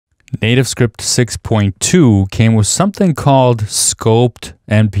NativeScript 6.2 came with something called scoped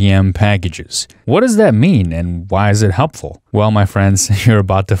NPM packages. What does that mean and why is it helpful? Well, my friends, you're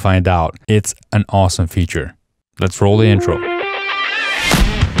about to find out. It's an awesome feature. Let's roll the intro.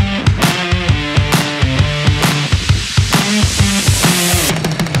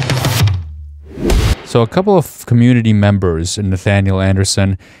 So a couple of community members, Nathaniel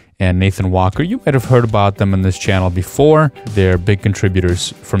Anderson and Nathan Walker, you might have heard about them on this channel before. They're big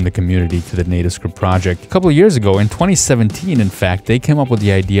contributors from the community to the NativeScript project. A couple of years ago, in 2017, in fact, they came up with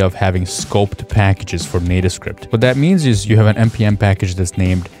the idea of having scoped packages for NativeScript. What that means is you have an NPM package that's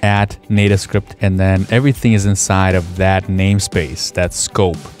named @NativeScript, and then everything is inside of that namespace, that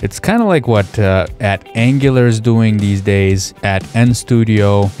scope. It's kind of like what @Angular is doing these days,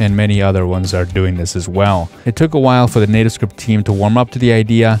 @NStudio, and many other ones are doing this as well. It took a while for the NativeScript team to warm up to the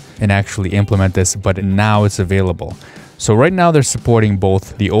idea and actually implement this, but now it's available. So right now they're supporting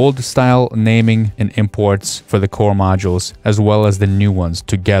both the old style naming and imports for the core modules as well as the new ones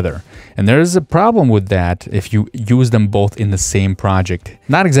together. And there is a problem with that if you use them both in the same project.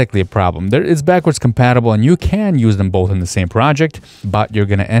 Not exactly a problem. It's backwards compatible and you can use them both in the same project, but you're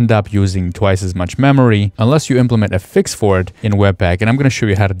going to end up using twice as much memory unless you implement a fix for it in Webpack. And I'm going to show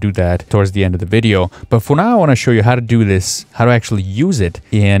you how to do that towards the end of the video. But for now, I want to show you how to do this, how to actually use it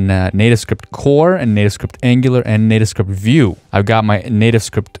in NativeScript Core and NativeScript Angular and NativeScript Vue. I've got my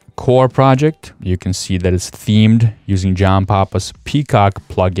NativeScript Core project. You can see that it's themed using John Papa's Peacock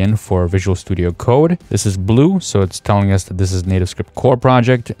plugin for Visual Studio Code. This is blue, so it's telling us that this is NativeScript Core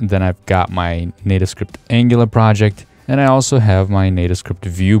project. And then I've got my NativeScript Angular project, and I also have my NativeScript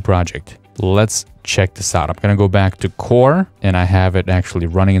Vue project. Let's check this out. I'm going to go back to Core, and I have it actually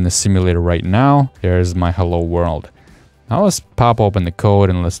running in the simulator right now. There's my hello world. Now let's pop open the code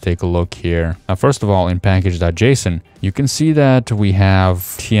and let's take a look here. Now, first of all, in package.json, you can see that we have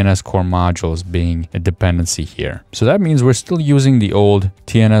TNS core modules being a dependency here. So that means we're still using the old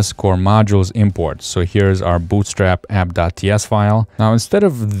TNS core modules import. So here's our bootstrap app.ts file. Now, instead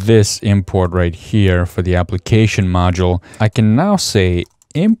of this import right here for the application module, I can now say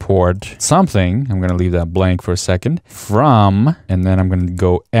import something. I'm going to leave that blank for a second from, and then I'm going to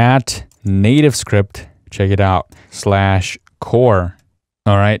go @NativeScript. Check it out, /core.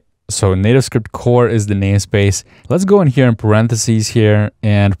 All right, so NativeScript Core is the namespace. Let's go in here in parentheses here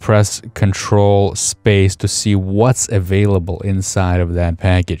and press Control Space to see what's available inside of that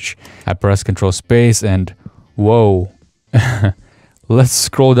package. I press Control Space and whoa. Let's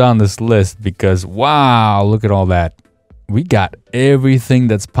scroll down this list because wow, look at all that. We got everything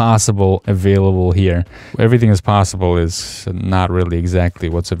that's possible available here. Everything that's possible is not really exactly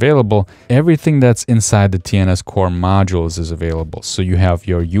what's available. Everything that's inside the TNS core modules is available. So you have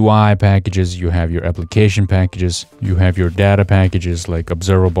your UI packages, you have your application packages, you have your data packages like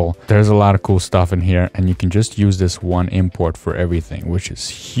observable. There's a lot of cool stuff in here, and you can just use this one import for everything, which is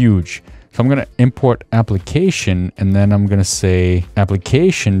huge. So I'm going to import application, and then I'm going to say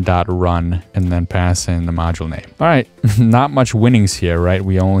application.run and then pass in the module name. All right, not much winnings here, right?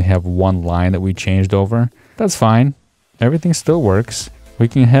 We only have one line that we changed over. That's fine. Everything still works. We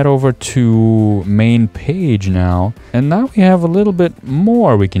can head over to main page now, and now we have a little bit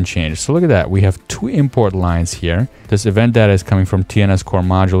more we can change. So look at that. We have two import lines here. This event data is coming from TNS core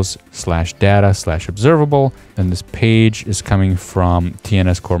modules /data/observable, and this page is coming from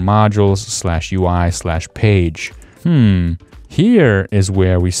TNS core modules /UI/page. Here is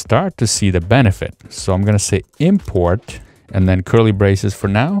where we start to see the benefit. So I'm going to say import and then curly braces for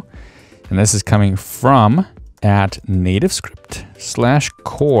now. And this is coming from @NativeScript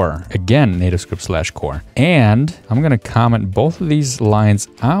 /core. Again, NativeScript /core. And I'm going to comment both of these lines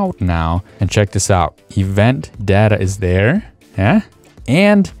out now and check this out. Event data is there,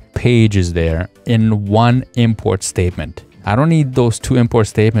 and page is there in one import statement. I don't need those two import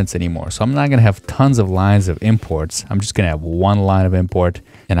statements anymore. So I'm not going to have tons of lines of imports. I'm just going to have one line of import,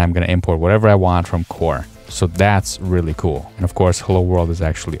 and I'm going to import whatever I want from core. So that's really cool. And of course, hello world is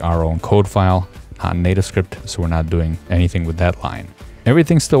actually our own code file on NativeScript, so we're not doing anything with that line.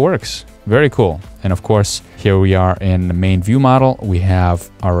 Everything still works. Very cool. And of course, here we are in the main view model. We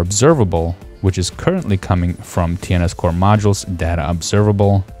have our observable, which is currently coming from TNS core modules data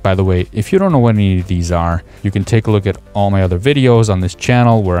observable. By the way, if you don't know what any of these are, you can take a look at all my other videos on this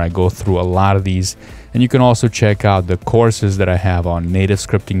channel where I go through a lot of these. And you can also check out the courses that I have on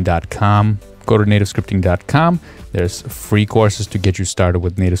nativescripting.com. Go to nativescripting.com. There's free courses to get you started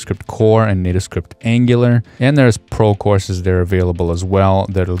with NativeScript Core and NativeScript Angular. And there's pro courses that are available as well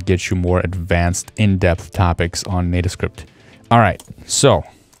that'll get you more advanced, in-depth topics on NativeScript. All right, so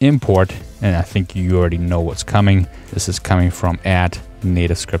import, and I think you already know what's coming. This is coming from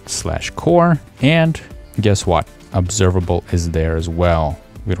NativeScript/core. And guess what? Observable is there as well.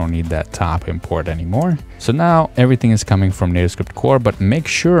 We don't need that top import anymore. So now everything is coming from NativeScript Core, but make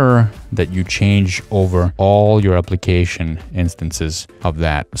sure that you change over all your application instances of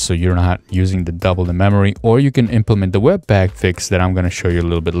that, so you're not using the double the memory, or you can implement the Webpack fix that I'm going to show you a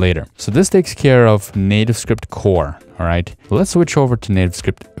little bit later. So this takes care of NativeScript Core. All right, let's switch over to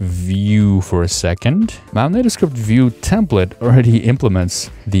NativeScript View for a second. Now, NativeScript View template already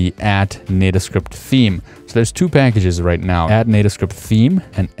implements the @NativeScript theme. So there's two packages right now, @NativeScript theme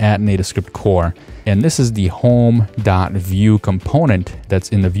and @NativeScript Core. And this is the home.view component that's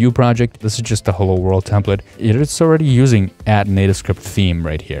in the View project. This is just the Hello World template. It's already using @NativeScript theme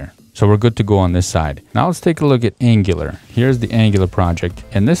right here. So we're good to go on this side. Now let's take a look at Angular. Here's the Angular project.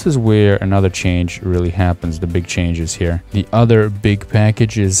 And this is where another change really happens. The big changes here. The other big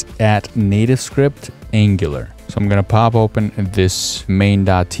package is @NativeScript Angular. So I'm going to pop open this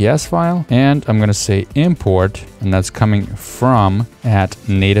main.ts file, and I'm going to say import, and that's coming from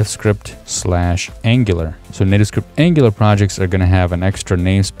 @NativeScript/Angular. So NativeScript Angular projects are going to have an extra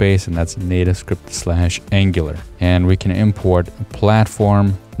namespace, and that's NativeScript/Angular. And we can import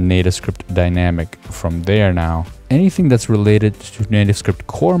platform NativeScript dynamic from there now. Anything that's related to NativeScript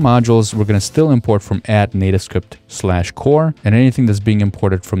Core modules, we're going to still import from @NativeScript/Core, and anything that's being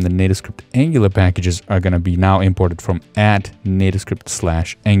imported from the NativeScript Angular packages are going to be now imported from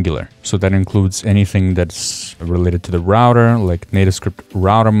 @NativeScript/Angular. So that includes anything that's related to the router, like NativeScript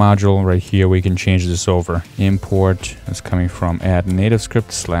router module. Right here, we can change this over. Import is coming from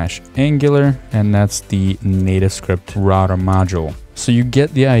 @NativeScript/Angular, and that's the NativeScript router module. So you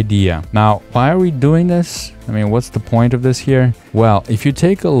get the idea. Now, why are we doing this? I mean, what's the point of this here? Well, if you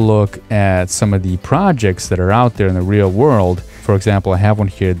take a look at some of the projects that are out there in the real world, for example, I have one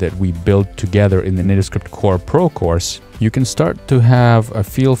here that we built together in the NativeScript Core Pro course, you can start to have a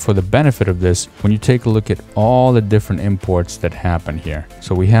feel for the benefit of this when you take a look at all the different imports that happen here.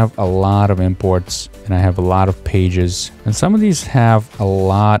 So we have a lot of imports, and I have a lot of pages, and some of these have a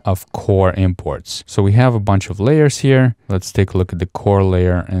lot of core imports. So we have a bunch of layers here. Let's take a look at the core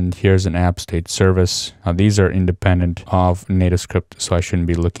layer, and here's an app state service. Now, these are independent of NativeScript, so I shouldn't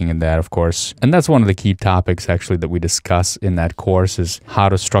be looking at that, of course. And that's one of the key topics actually that we discuss in that course, is how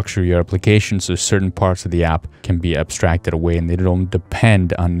to structure your application so certain parts of the app can be abstracted away and they don't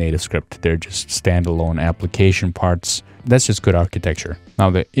depend on NativeScript. They're just standalone application parts. That's just good architecture. Now,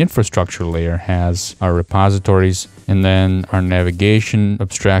 the infrastructure layer has our repositories, and then our navigation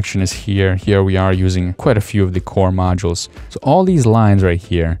abstraction is here. Here we are using quite a few of the core modules. So all these lines right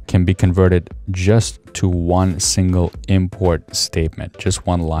here can be converted just to one single import statement, just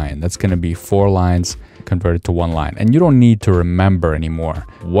one line. That's going to be 4 lines converted to one line. And you don't need to remember anymore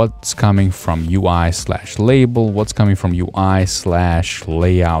what's coming from UI/label, what's coming from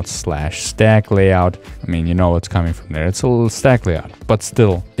UI/layout/stack layout. I mean, you know what's coming from there. It's a little stack layout, but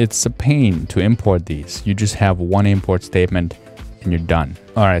still, it's a pain to import these. You just have one import statement and you're done.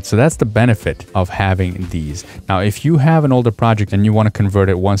 All right, so that's the benefit of having these. Now, if you have an older project and you want to convert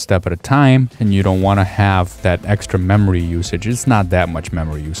it one step at a time, and you don't want to have that extra memory usage, it's not that much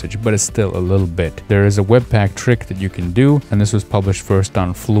memory usage, but it's still a little bit. There is a Webpack trick that you can do, and this was published first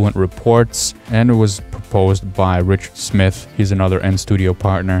on Fluent Reports, and it was proposed by Richard Smith. He's another NStudio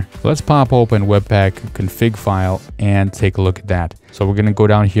partner. Let's pop open Webpack config file and take a look at that. So we're going to go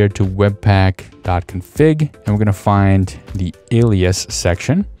down here to webpack.config, and we're going to find the alias section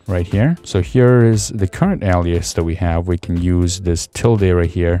right here. So here is the current alias that we have. We can use this tilde right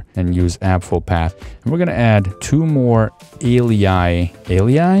here and use app full path. And we're going to add 2 more aliases.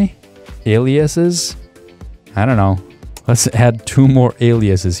 I don't know. Let's add 2 more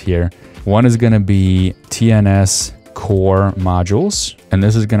aliases here. One is going to be TNS core modules, and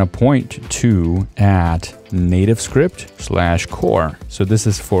this is going to point to @NativeScript/core. So this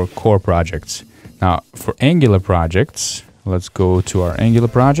is for core projects. Now, for Angular projects, let's go to our Angular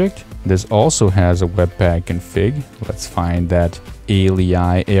project. This also has a Webpack config. Let's find that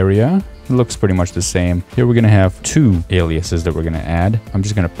alii area. It looks pretty much the same. Here we're going to have 2 aliases that we're going to add. I'm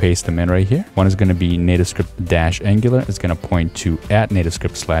just going to paste them in right here. One is going to be NativeScript-Angular. It's going to point to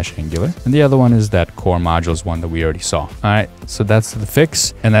 @NativeScript/Angular. And the other one is that core modules one that we already saw. All right, so that's the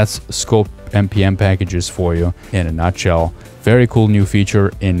fix, and that's scope NPM packages for you in a nutshell. Very cool new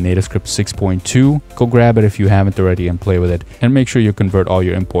feature in NativeScript 6.2. Go grab it if you haven't already and play with it. And make sure you convert all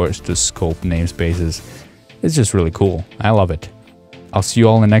your imports to scope namespaces. It's just really cool. I love it. I'll see you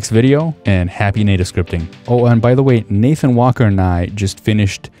all in the next video, and happy native scripting. Oh, and by the way, Nathan Walker and I just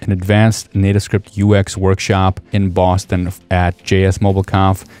finished an advanced NativeScript UX workshop in Boston at JS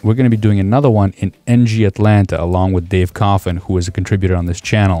MobileConf. We're going to be doing another one in NG Atlanta along with Dave Coffin, who is a contributor on this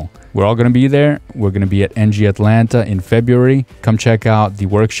channel. We're all going to be there. We're going to be at NG Atlanta in February. Come check out the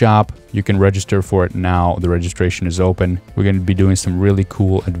workshop. You can register for it now. The registration is open. We're going to be doing some really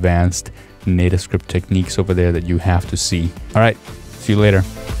cool advanced NativeScript techniques over there that you have to see. All right, see you later.